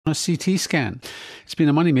A CT scan. It's been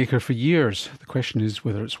a moneymaker for years. The question is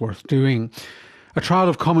whether it's worth doing. A trial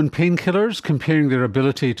of common painkillers comparing their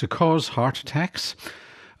ability to cause heart attacks.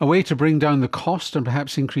 A way to bring down the cost and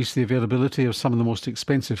perhaps increase the availability of some of the most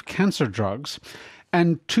expensive cancer drugs.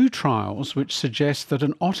 And 2 trials which suggest that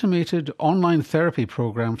an automated online therapy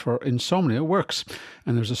program for insomnia works.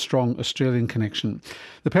 And there's a strong Australian connection.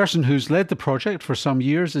 The person who's led the project for some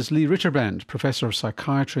years is Lee Ritterband, Professor of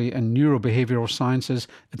Psychiatry and Neurobehavioural Sciences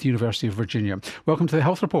at the University of Virginia. Welcome to the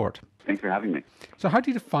Health Report. Thanks for having me. So how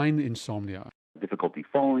do you define insomnia? Difficulty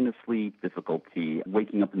falling asleep, difficulty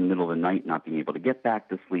waking up in the middle of the night, not being able to get back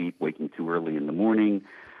to sleep, waking too early in the morning,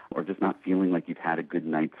 or just not feeling like you've had a good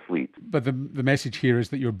night's sleep. But the message here is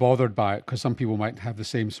that you're bothered by it, because some people might have the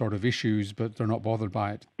same sort of issues, but they're not bothered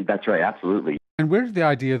by it. That's right, absolutely. And where did the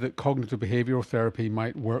idea that cognitive behavioural therapy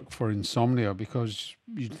might work for insomnia? Because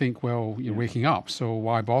you'd think, well, you're waking up, so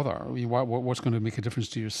why bother? I mean, what's going to make a difference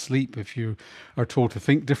to your sleep if you are told to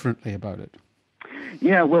think differently about it?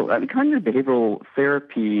 Yeah, well, cognitive behavioral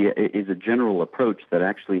therapy is a general approach that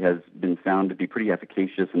actually has been found to be pretty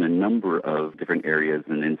efficacious in a number of different areas,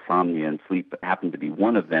 and insomnia and sleep happen to be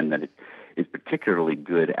one of them that it is particularly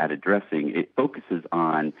good at addressing. It focuses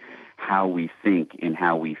on how we think and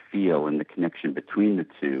how we feel and the connection between the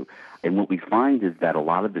two. And what we find is that a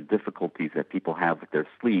lot of the difficulties that people have with their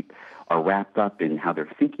sleep are wrapped up in how they're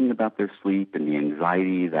thinking about their sleep and the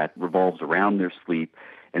anxiety that revolves around their sleep.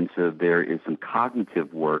 And so there is some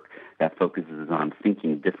cognitive work that focuses on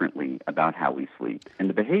thinking differently about how we sleep. And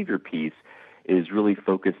the behavior piece is really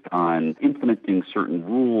focused on implementing certain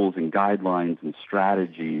rules and guidelines and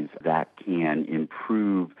strategies that can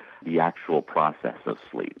improve the actual process of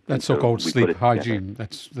sleep. That's so-called sleep hygiene.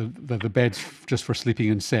 That's the bed's just for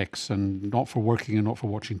sleeping and sex, and not for working and not for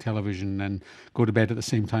watching television, and go to bed at the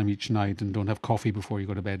same time each night and don't have coffee before you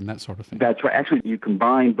go to bed and that sort of thing. That's right. Actually, you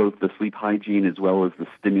combine both the sleep hygiene as well as the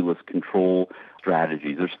stimulus control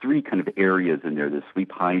strategies. There's 3 kind of areas in there. The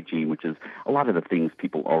sleep hygiene, which is a lot of the things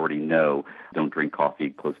people already know. Don't drink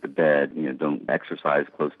coffee close to bed, don't exercise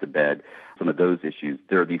close to bed, some of those issues.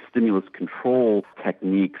 There are these stimulus control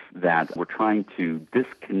techniques that we're trying to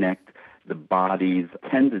disconnect the body's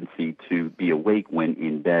tendency to be awake when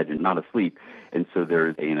in bed and not asleep. And so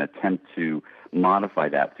there's an attempt to modify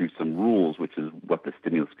that through some rules, which is what the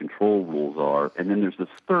stimulus control rules are. And then there's this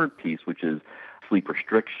third piece, which is sleep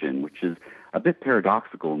restriction, which is a bit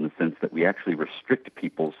paradoxical in the sense that we actually restrict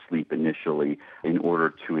people's sleep initially in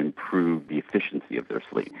order to improve the efficiency of their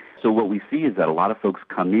sleep. So what we see is that a lot of folks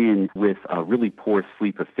come in with a really poor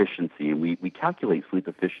sleep efficiency, and we calculate sleep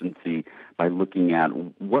efficiency by looking at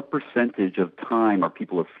what percentage of time are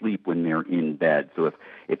people asleep when they're in bed. So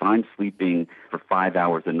if I'm sleeping for 5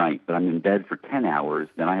 hours a night, but I'm in bed for 10 hours,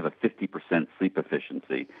 then I have a 50% sleep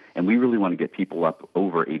efficiency. And we really want to get people up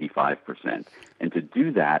over 85%. And to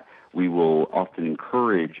do that, we will often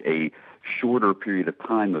encourage a shorter period of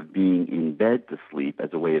time of being in bed to sleep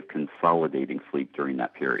as a way of consolidating sleep during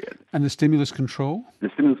that period. And the stimulus control? The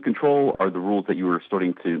stimulus control are the rules that you were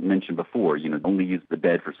starting to mention before. Only use the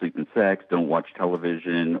bed for sleep and sex, don't watch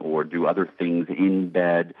television or do other things in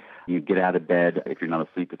bed. You get out of bed if you're not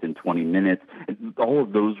asleep within 20 minutes. All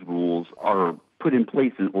of those rules are put in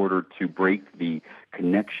place in order to break the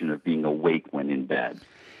connection of being awake when in bed.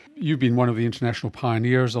 You've been one of the international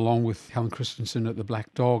pioneers, along with Helen Christensen at the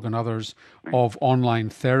Black Dog and others, of online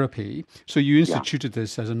therapy. So you instituted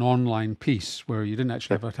this as an online piece where you didn't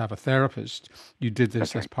actually have to have a therapist. You did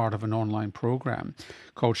this as part of an online program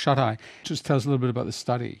called Shut Eye. Just tell us a little bit about the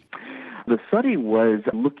study. The study was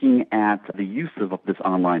looking at the use of this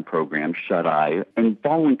online program, Shut Eye, and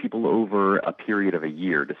following people over a period of a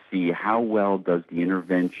year to see how well does the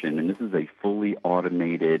intervention, and this is a fully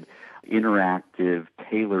automated, interactive,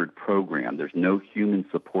 tailored program. There's no human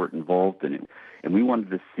support involved in it. And we wanted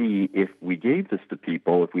to see if we gave this to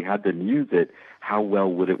people, if we had them use it, how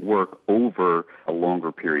well would it work over a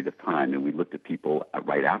longer period of time. And we looked at people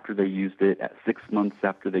right after they used it, at 6 months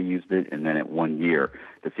after they used it, and then at 1 year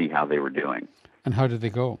to see how they were doing. And how did they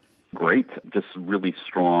go? Great, just really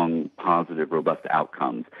strong, positive, robust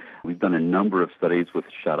outcomes. We've done a number of studies with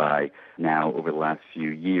Shut Eye now over the last few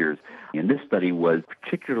years. And this study was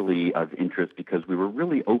particularly of interest because we were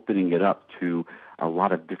really opening it up to a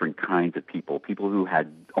lot of different kinds of people who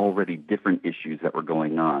had already different issues that were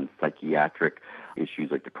going on, psychiatric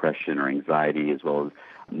issues like depression or anxiety, as well as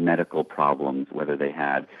medical problems, whether they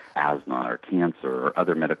had asthma or cancer or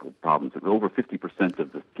other medical problems. Over 50%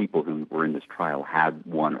 of the people who were in this trial had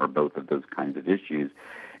one or both of those kinds of issues.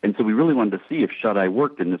 And so we really wanted to see if Shut Eye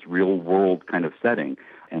worked in this real-world kind of setting.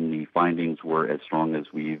 And the findings were as strong as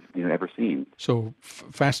we've ever seen. So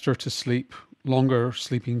faster to sleep, longer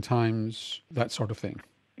sleeping times, that sort of thing?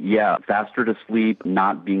 Yeah, faster to sleep,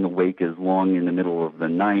 not being awake as long in the middle of the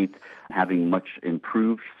night, having much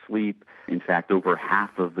improved sleep. In fact, over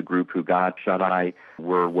half of the group who got shut-eye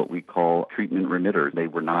were what we call treatment remitters. They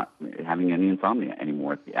were not having any insomnia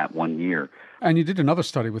anymore at 1 year. And you did another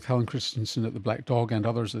study with Helen Christensen at the Black Dog and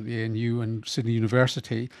others at the ANU and Sydney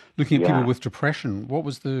University looking at people with depression. What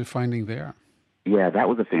was the finding there? Yeah, that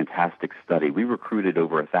was a fantastic study. We recruited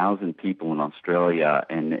over 1,000 people in Australia,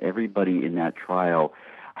 and everybody in that trial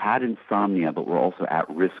had insomnia but were also at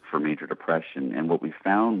risk for major depression. And what we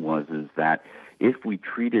found is that if we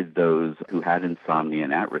treated those who had insomnia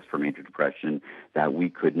and at risk for major depression, that we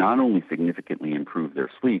could not only significantly improve their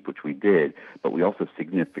sleep, which we did, but we also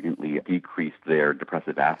significantly decreased their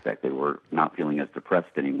depressive aspect. They were not feeling as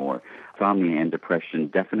depressed anymore. Insomnia and depression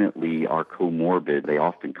definitely are comorbid. They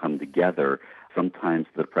often come together. Sometimes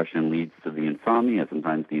the depression leads to the insomnia,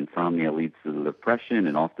 sometimes the insomnia leads to the depression,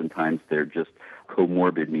 and oftentimes they're just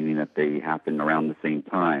comorbid, meaning that they happen around the same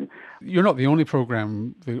time. You're not the only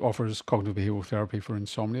program that offers cognitive behavioural therapy for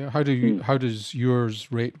insomnia. How does yours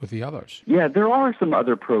rate with the others? Yeah, there are some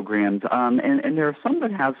other programs, and there are some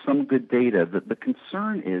that have some good data. The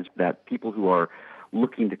concern is that people who are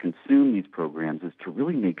looking to consume these programs is to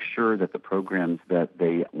really make sure that the programs that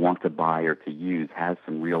they want to buy or to use has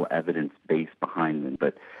some real evidence base behind them,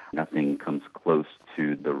 but nothing comes close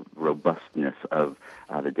to the robustness of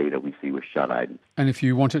the data we see with shut-eye. And if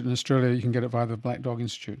you want it in Australia, you can get it via the Black Dog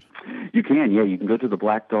Institute? You can, yeah. You can go to the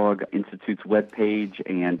Black Dog Institute's webpage,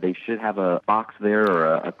 and they should have a box there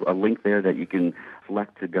or a link there that you can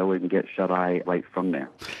select to go and get shut-eye right from there.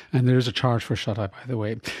 And there is a charge for shut-eye, by the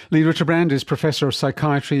way. Lee Ritterbrand is Professor of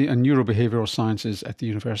Psychiatry and Neurobehavioural Sciences at the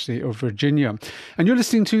University of Virginia. And you're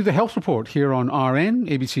listening to The Health Report here on RN,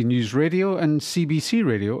 ABC News Radio and CBC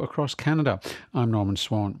Radio across Canada. I'm Norman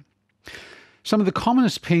Swan. Some of the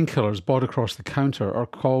commonest painkillers bought across the counter are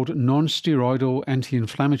called non-steroidal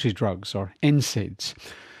anti-inflammatory drugs, or NSAIDs.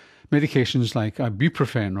 Medications like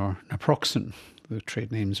ibuprofen or naproxen, the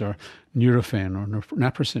trade names are Nurofen or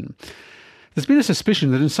naproxen. There's been a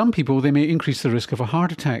suspicion that in some people they may increase the risk of a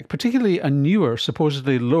heart attack, particularly a newer,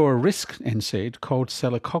 supposedly lower risk NSAID called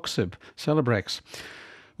Celebrex.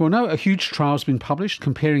 Well, now a huge trial has been published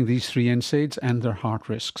comparing these three NSAIDs and their heart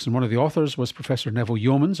risks. And one of the authors was Professor Neville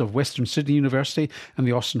Yeomans of Western Sydney University and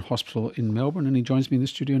the Austin Hospital in Melbourne. And he joins me in the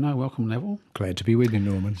studio now. Welcome, Neville. Glad to be with you,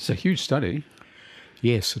 Norman. It's a huge study.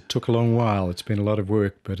 Yes, it took a long while. It's been a lot of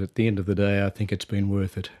work, but at the end of the day, I think it's been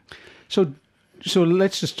worth it. So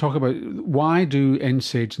let's just talk about why do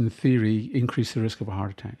NSAIDs in theory increase the risk of a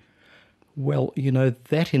heart attack? Well,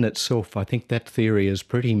 that in itself, I think that theory is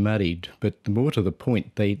pretty muddied, but more to the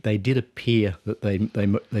point, they did appear that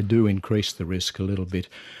they do increase the risk a little bit.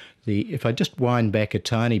 If I just wind back a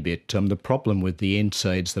tiny bit, the problem with the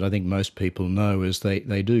NSAIDs that I think most people know is they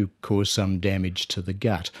do cause some damage to the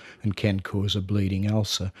gut and can cause a bleeding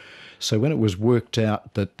ulcer. So when it was worked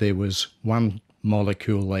out that there was one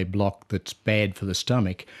molecule they block that's bad for the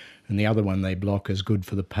stomach, and the other one they block is good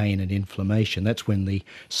for the pain and inflammation. That's when the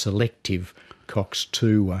selective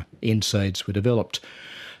COX-2 NSAIDs were developed.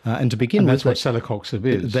 And to begin with... that's what celecoxib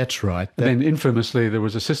is. That's right. Then infamously there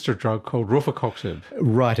was a sister drug called rofecoxib.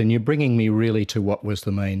 Right, and you're bringing me really to what was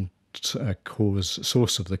the main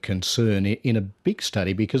source of the concern in a big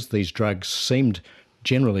study, because these drugs seemed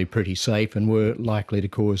generally pretty safe and were likely to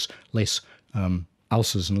cause less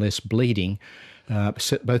ulcers and less bleeding.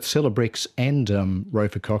 Both Celebrex and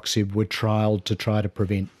rofecoxib were trialled to try to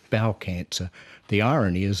prevent bowel cancer. The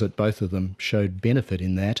irony is that both of them showed benefit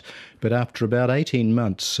in that, but after about 18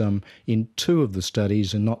 months, in two of the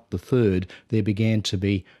studies and not the third, there began to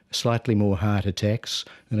be slightly more heart attacks,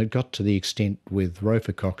 and it got to the extent with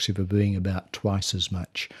rofecoxib of being about twice as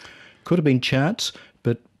much. Could have been chance,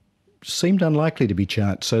 but seemed unlikely to be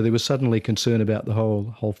chance, so there was suddenly concern about the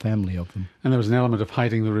whole family of them. And there was an element of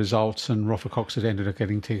hiding the results, and rofecoxib ended up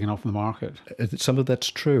getting taken off the market. Some of that's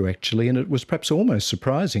true, actually, and it was perhaps almost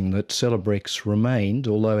surprising that Celebrex remained,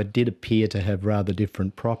 although it did appear to have rather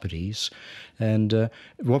different properties. And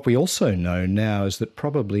what we also know now is that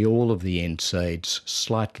probably all of the NSAIDs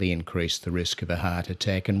slightly increased the risk of a heart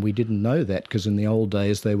attack, and we didn't know that because in the old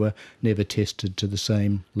days they were never tested to the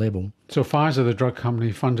same level. So Pfizer, the drug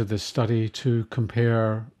company, funded this study to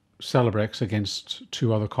compare Celebrex against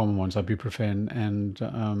two other common ones, ibuprofen and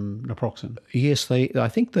naproxen. Yes, I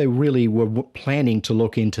think they really were planning to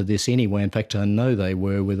look into this anyway. In fact, I know they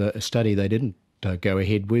were with a study they didn't go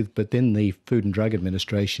ahead with, but then the Food and Drug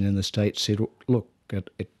Administration in the States said, look,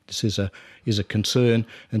 this is a concern,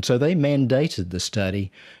 and so they mandated the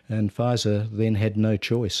study, and Pfizer then had no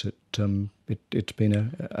choice. It it's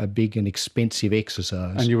been a big and expensive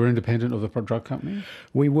exercise. And you were independent of the drug company?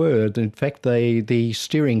 We were. In fact, the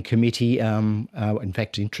steering committee, in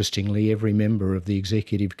fact, interestingly, every member of the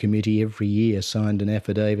executive committee every year signed an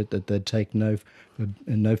affidavit that they'd take no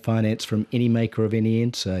finance from any maker of any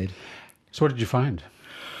NSAID. So what did you find?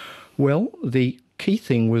 Well, the key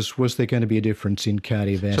thing was there going to be a difference in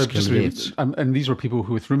cardiovascular deaths? And these were people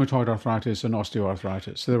who with rheumatoid arthritis and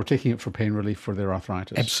osteoarthritis. So they were taking it for pain relief for their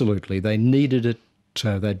arthritis. Absolutely. They needed it.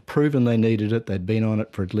 So they'd proven they needed it. They'd been on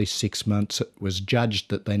it for at least 6 months. It was judged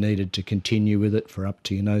that they needed to continue with it for up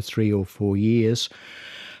to 3 or 4 years.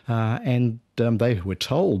 And they were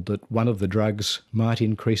told that one of the drugs might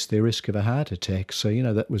increase their risk of a heart attack. So,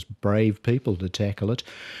 that was brave people to tackle it.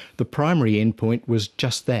 The primary endpoint was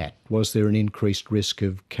just that. Was there an increased risk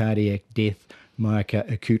of cardiac death,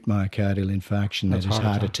 acute myocardial infarction, that is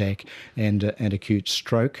heart attack, and acute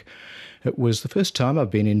stroke? It was the first time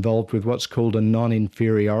I've been involved with what's called a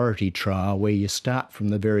non-inferiority trial, where you start from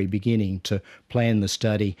the very beginning to plan the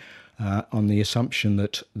study on the assumption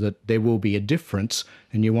that there will be a difference,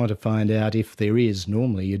 and you want to find out if there is.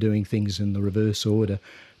 Normally you're doing things in the reverse order.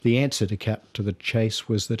 The answer, to cut to the chase,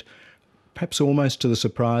 was that, perhaps almost to the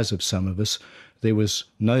surprise of some of us, there was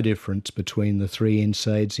no difference between the 3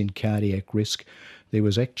 NSAIDs in cardiac risk. There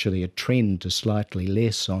was actually a trend to slightly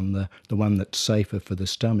less on the one that's safer for the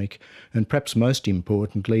stomach. And perhaps most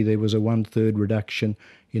importantly, there was a 1/3 reduction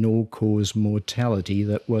in all-cause mortality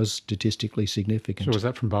that was statistically significant. So was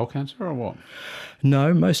that from bowel cancer or what?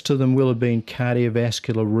 No, most of them will have been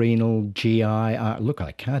cardiovascular, renal, GI. Look,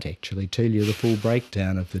 I can't actually tell you the full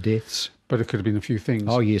breakdown of the deaths. But it could have been a few things.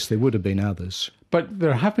 Oh, yes, there would have been others. But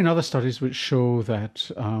there have been other studies which show that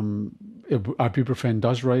ibuprofen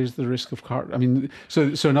does raise the risk of heart. I mean,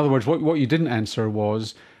 so in other words, what you didn't answer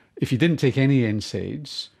was, if you didn't take any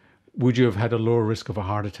NSAIDs, would you have had a lower risk of a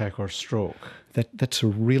heart attack or stroke? That's a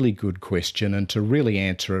really good question, and to really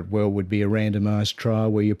answer it well would be a randomised trial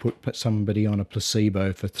where you put somebody on a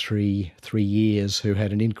placebo for three years who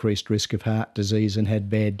had an increased risk of heart disease and had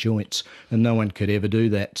bad joints, and no one could ever do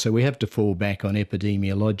that. So we have to fall back on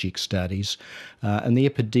epidemiologic studies, and the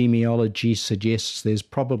epidemiology suggests there's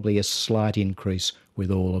probably a slight increase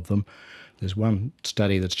with all of them. There's one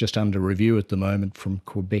study that's just under review at the moment from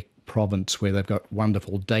Quebec province where they've got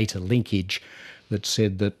wonderful data linkage that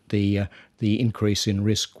said that the increase in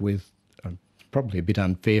risk with, probably a bit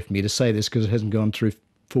unfair for me to say this because it hasn't gone through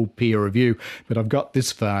full peer review, but I've got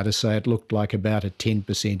this far to say it looked like about a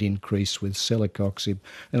 10% increase with celecoxib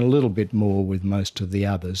and a little bit more with most of the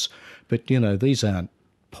others. But, these aren't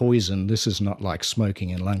poison. This is not like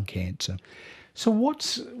smoking and lung cancer. So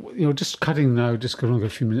what's, just cutting now, just got a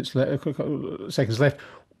few seconds left.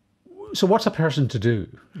 So what's a person to do?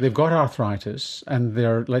 They've got arthritis and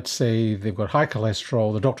let's say they've got high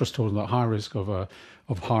cholesterol. The doctor's told them they're at high risk of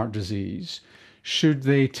heart disease. Should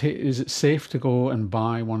they is it safe to go and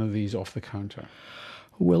buy one of these off the counter?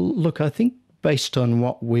 Well, look, I think based on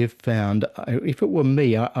what we've found, if it were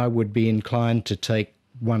me, I would be inclined to take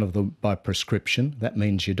one of them by prescription. That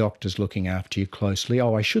means your doctor's looking after you closely.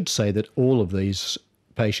 I should say that all of these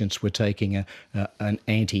patients were taking an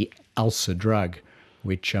anti-ulcer drug,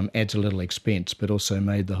 which adds a little expense, but also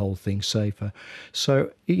made the whole thing safer.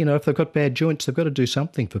 So, if they've got bad joints, they've got to do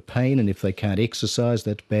something for pain, and if they can't exercise,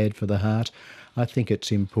 that's bad for the heart. I think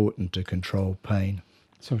it's important to control pain.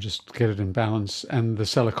 So just get it in balance. And the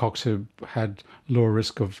celecoxib had lower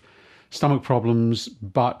risk of stomach problems,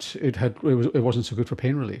 but it wasn't so good for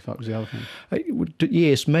pain relief. That was the other thing.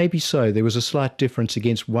 Yes, maybe so. There was a slight difference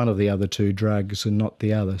against one of the other 2 drugs and not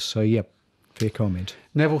the other. So, yep, fair comment.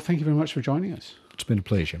 Neville, thank you very much for joining us. It's been a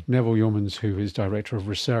pleasure. Neville Yeomans, who is Director of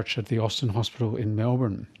Research at the Austin Hospital in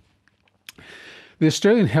Melbourne. The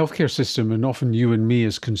Australian healthcare system, and often you and me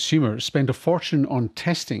as consumers, spend a fortune on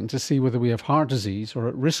testing to see whether we have heart disease or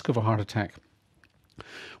at risk of a heart attack.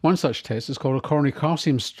 One such test is called a coronary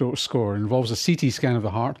calcium score. It involves a CT scan of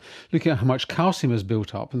the heart, looking at how much calcium is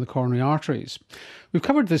built up in the coronary arteries. We've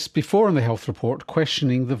covered this before in the Health Report,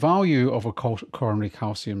 questioning the value of a coronary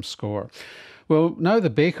calcium score. Well, now the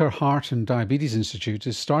Baker Heart and Diabetes Institute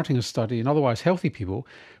is starting a study in otherwise healthy people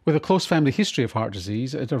with a close family history of heart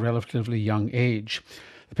disease at a relatively young age.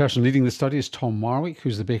 The person leading the study is Tom Marwick,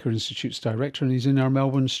 who's the Baker Institute's director, and he's in our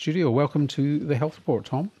Melbourne studio. Welcome to the Health Report,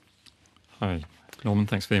 Tom. Hi, Norman.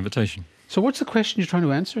 Thanks for the invitation. So what's the question you're trying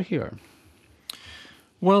to answer here?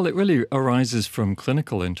 Well, it really arises from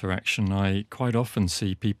clinical interaction. I quite often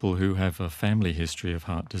see people who have a family history of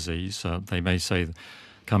heart disease. They may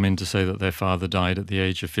come in to say that their father died at the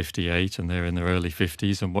age of 58 and they're in their early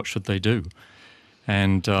 50s, and what should they do?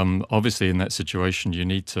 And obviously in that situation you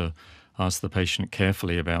need to ask the patient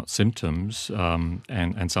carefully about symptoms,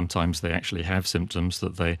 and sometimes they actually have symptoms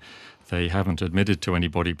that they haven't admitted to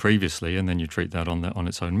anybody previously, and then you treat that on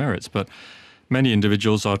its own merits. But many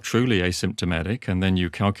individuals are truly asymptomatic, and then you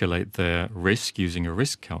calculate their risk using a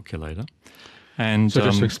risk calculator. And so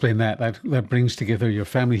just to explain that brings together your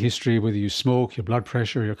family history, whether you smoke, your blood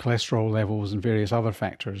pressure, your cholesterol levels and various other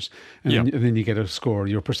factors. And, and then you get a score,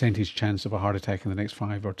 your percentage chance of a heart attack in the next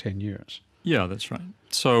 5 or 10 years. Yeah, that's right.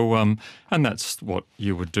 So, and that's what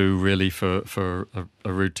you would do really for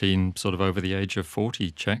a routine sort of over the age of 40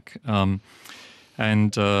 check. And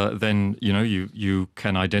then, you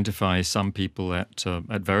can identify some people at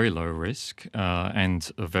very low risk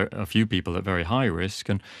and a few people at very high risk.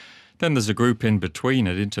 And then there's a group in between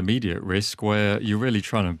at intermediate risk where you're really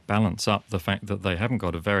trying to balance up the fact that they haven't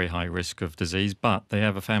got a very high risk of disease, but they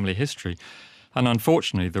have a family history. And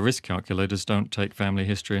unfortunately, the risk calculators don't take family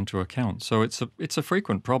history into account. So it's a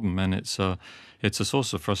frequent problem, and it's a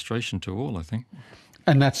source of frustration to all, I think.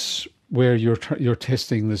 And that's where you're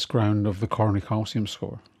testing this ground of the coronary calcium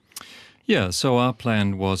score. Yeah. So our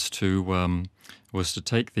plan was to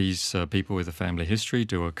take these people with a family history,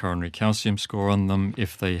 do a coronary calcium score on them.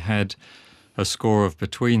 If they had a score of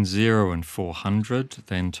between 0 and 400,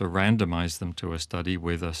 then to randomize them to a study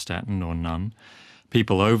with a statin or none.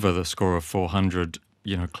 People over the score of 400,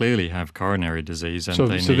 clearly have coronary disease, and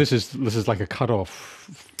this is like a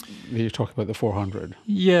cutoff. You talk about the 400.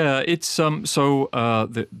 Yeah, it's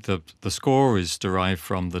the score is derived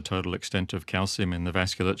from the total extent of calcium in the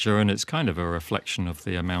vasculature, and it's kind of a reflection of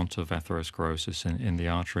the amount of atherosclerosis in the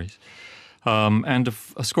arteries. And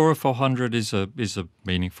a score of 400 is a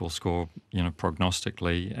meaningful score,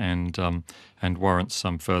 prognostically, and warrants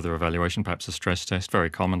some further evaluation, perhaps a stress test. Very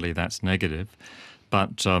commonly, that's negative.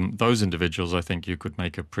 But those individuals, I think you could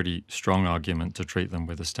make a pretty strong argument to treat them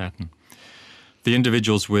with a statin. The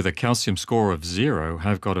individuals with a calcium score of 0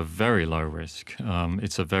 have got a very low risk.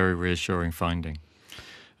 It's a very reassuring finding.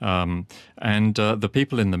 And the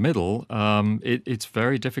people in the middle, it's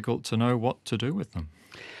very difficult to know what to do with them.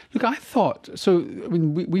 Look, I thought,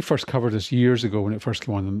 we first covered this years ago when it first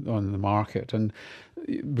came on the market, and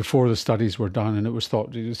before the studies were done, and it was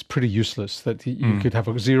thought it was pretty useless that you could have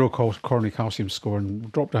a 0 coronary calcium score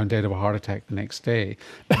and drop down dead of a heart attack the next day.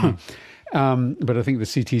 But I think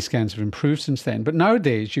the CT scans have improved since then. But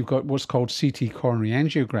nowadays, you've got what's called CT coronary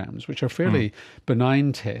angiograms, which are fairly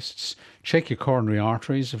benign tests. Check your coronary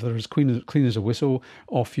arteries. If they're as clean as a whistle,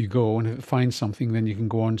 off you go. And if it finds something, then you can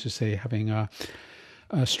go on to, say, having a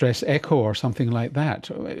stress echo or something like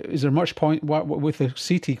that. Is there much point with the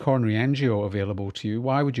CT coronary angio available to you?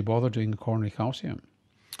 Why would you bother doing a coronary calcium?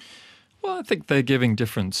 Well, I think they're giving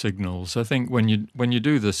different signals. I think when you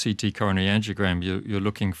do the CT coronary angiogram, you're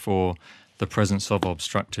looking for the presence of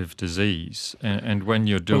obstructive disease, and when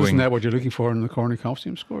you're doing, isn't that what you're looking for in the coronary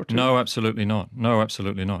calcium score too? No, absolutely not.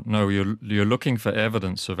 No, you're looking for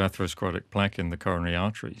evidence of atherosclerotic plaque in the coronary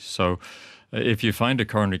arteries. So, if you find a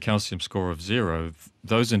coronary calcium score of 0,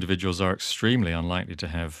 those individuals are extremely unlikely to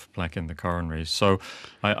have plaque in the coronaries. So,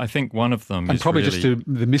 I think one of them is probably really, just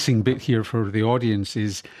the missing bit here for the audience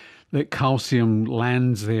is that calcium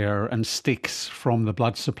lands there and sticks from the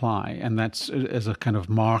blood supply, and that's as a kind of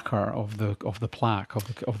marker of the plaque of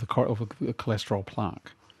the cholesterol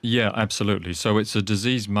plaque. Yeah, absolutely. So it's a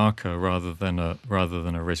disease marker rather than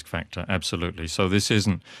a risk factor. Absolutely. So this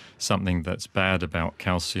isn't something that's bad about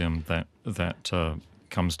calcium that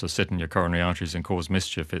comes to sit in your coronary arteries and cause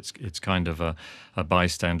mischief. It's kind of a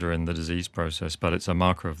bystander in the disease process, but it's a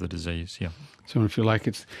marker of the disease. Yeah. So if you like,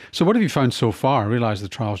 so what have you found so far? I realise the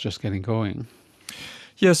trial's just getting going.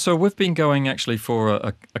 Yeah, so we've been going actually for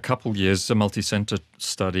a couple years, a multi-centre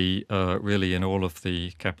study really in all of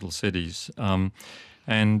the capital cities.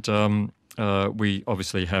 And we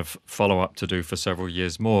obviously have follow-up to do for several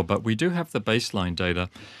years more, but we do have the baseline data.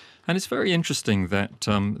 And it's very interesting that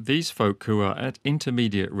these folk who are at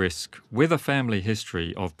intermediate risk with a family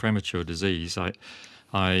history of premature disease,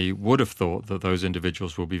 I would have thought that those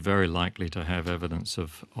individuals will be very likely to have evidence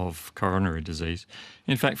of coronary disease.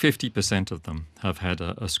 In fact, 50% of them have had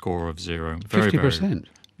a score of 0. 50%?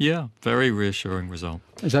 Yeah, very reassuring result.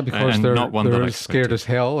 Is that because and they're not one that I scared as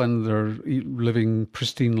hell and they're living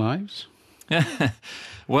pristine lives?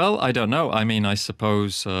 Well, I don't know. I mean, I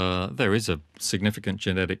suppose there is a significant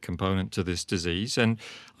genetic component to this disease, and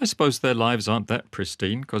I suppose their lives aren't that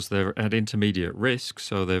pristine because they're at intermediate risk,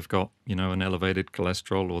 so they've got, an elevated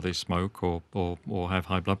cholesterol, or they smoke or have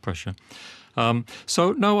high blood pressure.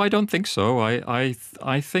 So no, I don't think so.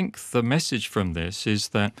 I think the message from this is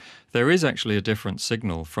that there is actually a different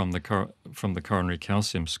signal from the coronary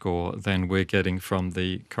calcium score than we're getting from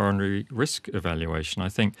the coronary risk evaluation. I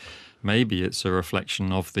think maybe it's a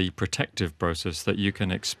reflection of the protective process that you can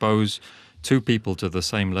expose two people to the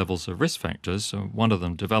same levels of risk factors. So one of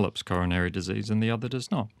them develops coronary disease and the other does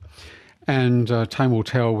not. And time will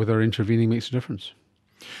tell whether intervening makes a difference.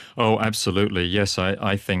 Oh, absolutely. Yes,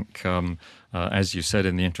 I think, as you said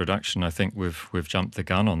in the introduction, I think we've jumped the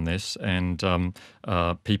gun on this, and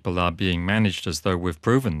people are being managed as though we've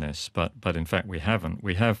proven this, but in fact we haven't.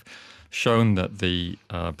 We have shown that the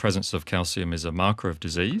presence of calcium is a marker of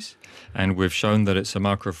disease, and we've shown that it's a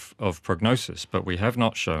marker of prognosis, but we have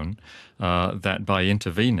not shown that by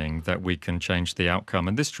intervening that we can change the outcome.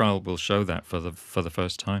 And this trial will show that for the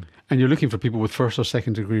first time. And you're looking for people with first or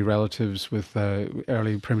second degree relatives with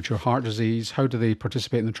early premature heart disease. How do they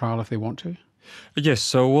participate in the trial if they want to? Yes,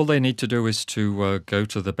 so all they need to do is to go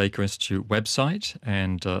to the Baker Institute website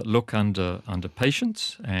and look under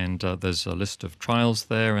patients, and there's a list of trials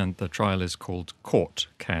there, and the trial is called CAUGHT,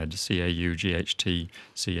 CAD, CAUGHT,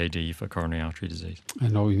 CAD for coronary artery disease.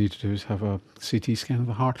 And all you need to do is have a CT scan of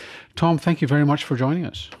the heart. Tom, thank you very much for joining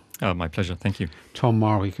us. My pleasure, thank you. Tom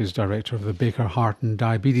Marwick is Director of the Baker Heart and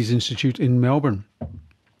Diabetes Institute in Melbourne.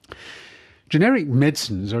 Generic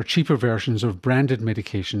medicines are cheaper versions of branded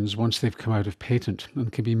medications once they've come out of patent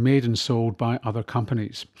and can be made and sold by other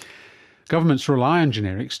companies. Governments rely on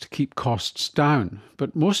generics to keep costs down,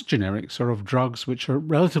 but most generics are of drugs which are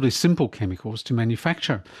relatively simple chemicals to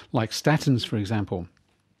manufacture, like statins, for example.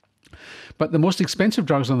 But the most expensive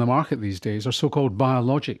drugs on the market these days are so-called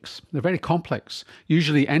biologics. They're very complex,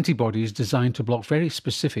 usually antibodies designed to block very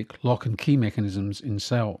specific lock and key mechanisms in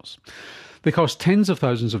cells. They cost tens of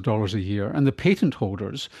thousands of dollars a year, and the patent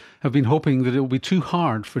holders have been hoping that it will be too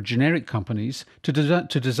hard for generic companies to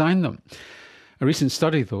design them. A recent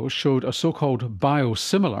study, though, showed a so-called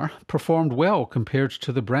biosimilar performed well compared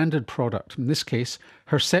to the branded product, in this case,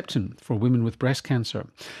 Herceptin for women with breast cancer.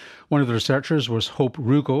 One of the researchers was Hope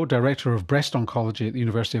Rugo, Director of Breast Oncology at the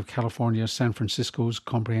University of California, San Francisco's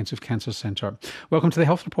Comprehensive Cancer Center. Welcome to the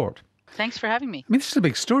Health Report. Thanks for having me. I mean, this is a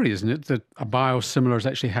big story, isn't it, that a biosimilar has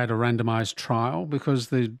actually had a randomised trial, because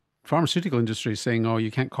the pharmaceutical industry is saying, oh,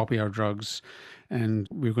 you can't copy our drugs and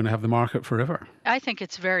we're going to have the market forever. I think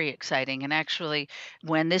it's very exciting. And actually,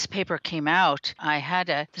 when this paper came out, I had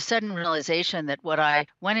the sudden realization that what I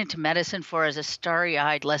went into medicine for as a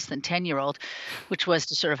starry-eyed less than 10-year-old, which was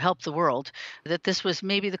to sort of help the world, that this was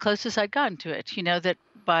maybe the closest I'd gotten to it. You know, that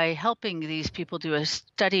by helping these people do a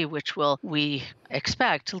study which will, we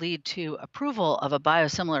expect, lead to approval of a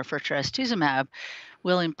biosimilar for trastuzumab,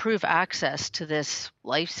 will improve access to this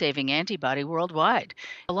life-saving antibody worldwide.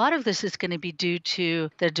 A lot of this is going to be due to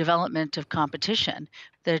the development of competition.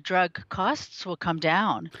 The drug costs will come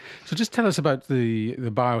down. So just tell us about the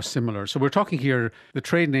biosimilar. So we're talking here, the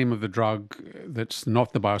trade name of the drug that's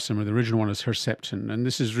not the biosimilar, the original one is Herceptin, and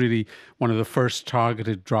this is really one of the first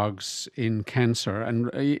targeted drugs in cancer, and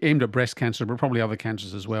aimed at breast cancer, but probably other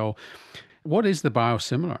cancers as well. What is the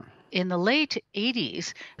biosimilar? In the late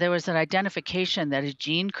 80s, there was an identification that a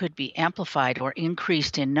gene could be amplified or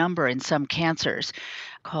increased in number in some cancers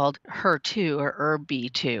called HER2 or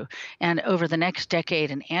ERB2. And over the next decade,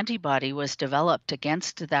 an antibody was developed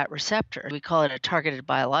against that receptor. We call it a targeted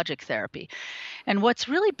biologic therapy. And what's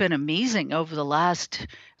really been amazing over the last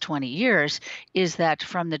 20 years is that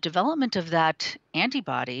from the development of that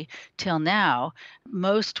antibody till now,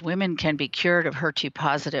 most women can be cured of HER2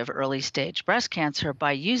 positive early stage breast cancer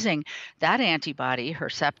by using that antibody,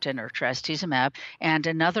 Herceptin or trastuzumab, and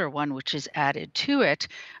another one which is added to it.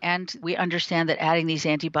 And we understand that adding these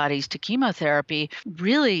antibodies to chemotherapy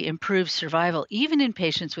really improves survival even in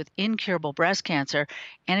patients with incurable breast cancer,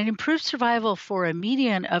 and it improves survival for a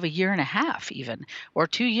median of 1.5 years even, or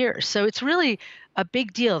 2 years. So it's really a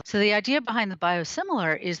big deal. So the idea behind the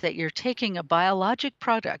biosimilar is that you're taking a biologic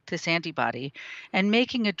product, this antibody, and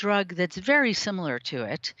making a drug that's very similar to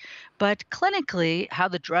it. But clinically, how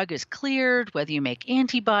the drug is cleared, whether you make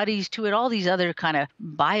antibodies to it, all these other kind of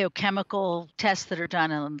biochemical tests that are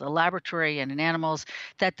done in the laboratory and in animals,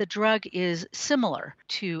 that the drug is similar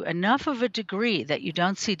to enough of a degree that you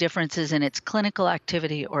don't see differences in its clinical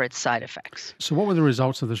activity or its side effects. So what were the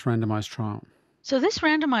results of this randomized trial? So this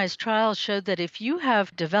randomized trial showed that if you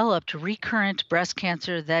have developed recurrent breast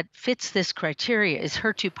cancer that fits this criteria, is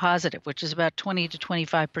HER2 positive, which is about 20 to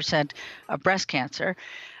 25% of breast cancer,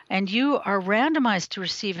 and you are randomized to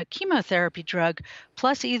receive a chemotherapy drug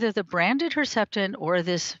plus either the branded Herceptin or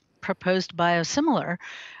this proposed biosimilar,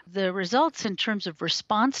 the results in terms of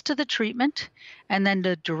response to the treatment and then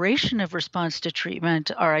the duration of response to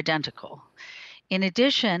treatment are identical. In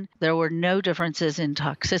addition, there were no differences in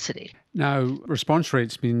toxicity. Now, response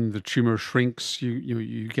rates mean the tumour shrinks,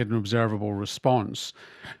 you get an observable response.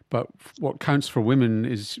 But what counts for women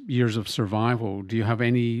is years of survival. Do you have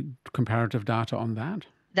any comparative data on that?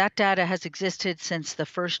 That data has existed since the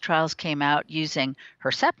first trials came out using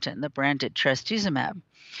Herceptin, the branded trastuzumab.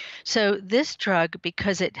 So this drug,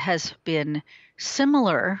 because it has been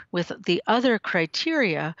similar with the other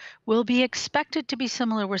criteria, will be expected to be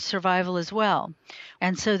similar with survival as well.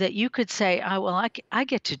 And so that you could say, oh, well, I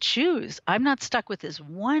get to choose. I'm not stuck with this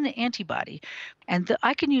one antibody. And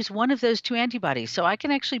I can use one of those two antibodies. So I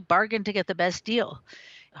can actually bargain to get the best deal.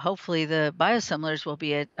 Hopefully the biosimilars will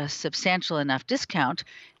be at a substantial enough discount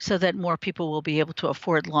so that more people will be able to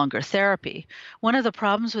afford longer therapy. One of the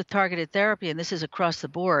problems with targeted therapy, and this is across the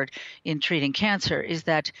board in treating cancer, is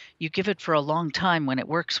that you give it for a long time when it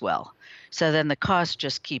works well. So then the costs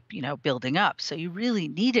just keep, building up. So you really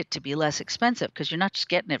need it to be less expensive because you're not just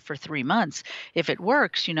getting it for 3 months. If it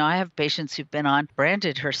works, I have patients who've been on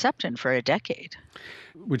branded Herceptin for a decade.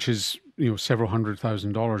 Which is, several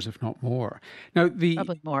 $100,000, if not more. Now,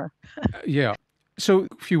 Probably more. Yeah. So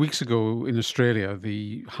a few weeks ago in Australia,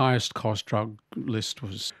 the highest cost drug list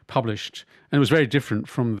was published, and it was very different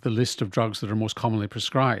from the list of drugs that are most commonly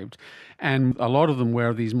prescribed. And a lot of them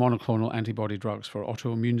were these monoclonal antibody drugs for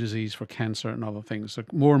autoimmune disease, for cancer and other things. So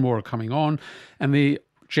more and more are coming on, and they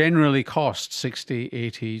generally cost $60,000,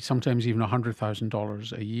 $80,000, sometimes even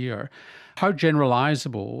 $100,000 a year. How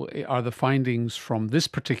generalizable are the findings from this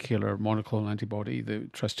particular monoclonal antibody, the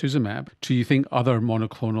trastuzumab, to you think other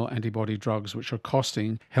monoclonal antibody drugs which are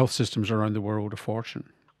costing health systems around the world a fortune?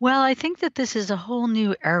 Well, I think that this is a whole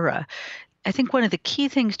new era. I think one of the key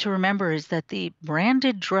things to remember is that the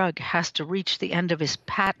branded drug has to reach the end of its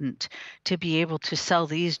patent to be able to sell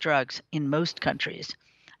these drugs in most countries.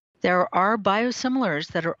 There are biosimilars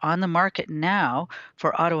that are on the market now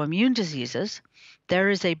for autoimmune diseases. There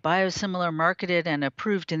is a biosimilar marketed and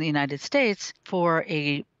approved in the United States for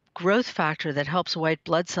a growth factor that helps white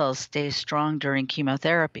blood cells stay strong during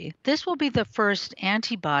chemotherapy. This will be the first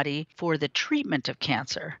antibody for the treatment of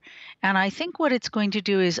cancer. And I think what it's going to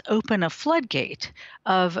do is open a floodgate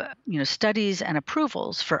of studies and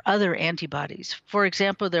approvals for other antibodies. For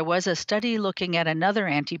example, there was a study looking at another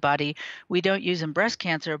antibody we don't use in breast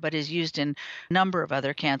cancer, but is used in a number of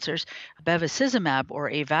other cancers, bevacizumab or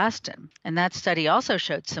Avastin. And that study also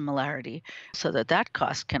showed similarity so that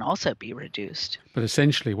cost can also be reduced. But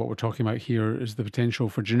essentially what we're talking about here is the potential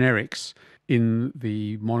for generics in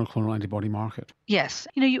the monoclonal antibody market. Yes.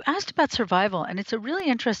 You asked about survival, and it's a really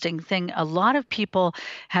interesting thing. A lot of people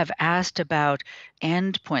have asked about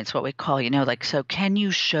endpoints, what we call, so can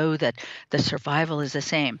you show that the survival is the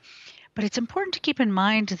same? But it's important to keep in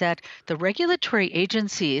mind that the regulatory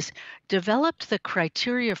agencies developed the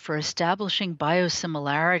criteria for establishing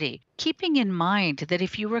biosimilarity, keeping in mind that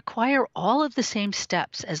if you require all of the same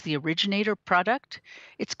steps as the originator product,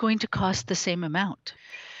 it's going to cost the same amount.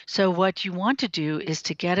 So what you want to do is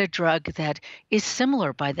to get a drug that is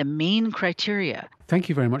similar by the main criteria. Thank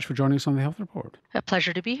you very much for joining us on the Health Report. A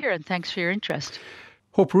pleasure to be here, and thanks for your interest.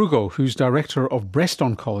 Hope Rugo, who's Director of Breast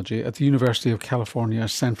Oncology at the University of California,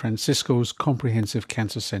 San Francisco's Comprehensive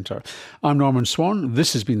Cancer Center. I'm Norman Swan.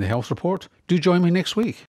 This has been the Health Report. Do join me next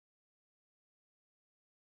week.